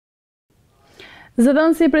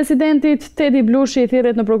Zëdhënësi i Presidentit Tedi Blushi i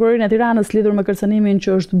thirret në Prokurorinë e Tiranës lidhur me kërcënimin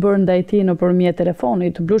që është bërë ndaj tij nëpërmjet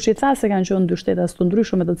telefonit. Blushi tha se kanë qenë dy shtetas të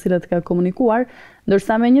ndryshëm me të cilët ka komunikuar,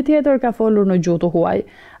 ndërsa me një tjetër ka folur në gjuhë të huaj.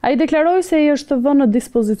 Ai deklaroi se i është vënë në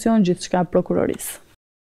dispozicion gjithçka prokurorisë.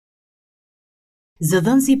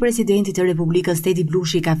 Zëdhënësi i Presidentit të Republikës Tedi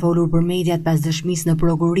Blushi ka folur për mediat pas dëshmisë në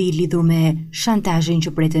Prokurori lidhur me shantazhin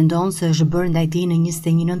që pretendon se është bërë ndaj tij në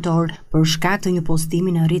 21 nëntor për shkak të një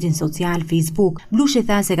postimi në rrjetin social Facebook. Blushi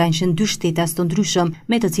tha se kanë qenë dy shtetas të ndryshëm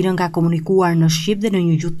me të cilën ka komunikuar në shqip dhe në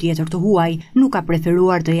një gjuhë tjetër të huaj. Nuk ka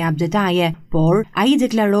preferuar të jap detaje, por ai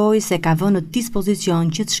deklaroi se ka vënë në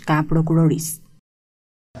dispozicion gjithçka prokurorisë.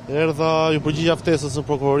 Erdha ju përgjigja ftesës së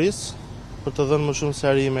prokurorisë për të dhënë më shumë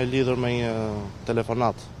sqarime lidhur me një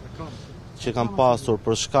telefonat që kam pasur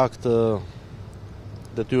për shkak të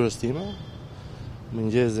detyrës time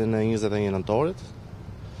mëngjesin e 21 nëntorit,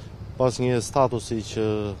 pas një statusi që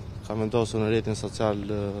kam vendosur në rrjetin social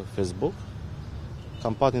Facebook.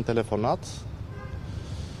 Kam pat një telefonat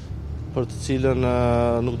për të cilën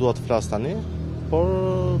nuk dua të flas tani, por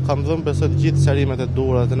kam dhënë besoj të gjithë sqarimet e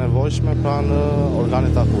duhura dhe të nevojshme pranë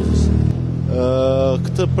organit të akuzës.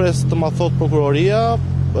 Këtë pres të ma thot prokuroria,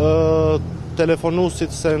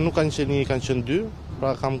 telefonusit se nuk kanë qenë një, kanë qenë dy, pra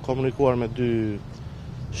kam komunikuar me dy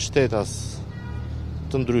shtetas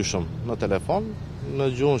të ndryshëm në telefon, në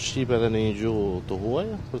gjuhën shqipe dhe në një gjuhë të huaj,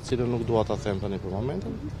 për cilën nuk dua ta them tani për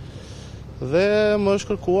momentin. Dhe më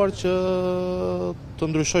është kërkuar që të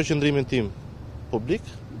ndryshoj qëndrimin tim publik,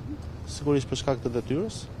 sigurisht për shkak të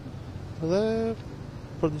detyrës, dhe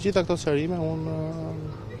për të gjitha këto sqarime unë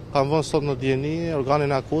kam vënë sot në dieni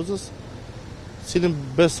organin e akuzës, cilin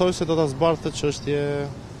besoj se do ta zbardhë çështje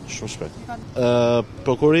shumë shpejt.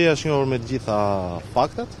 Prokuroria është njohur me të gjitha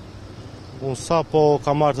faktet. Unë sapo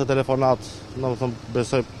kam marrë të telefonat, domethënë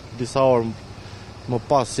besoj disa orë më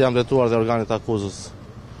pas jam drejtuar te organi i akuzës,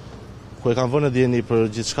 ku e kam vënë në dieni për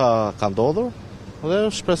gjithçka ka ndodhur, dhe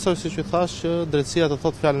shpresoj siç ju thash që drejtësia të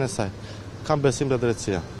thotë fjalën e saj. Kam besim te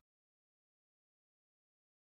drejtësia.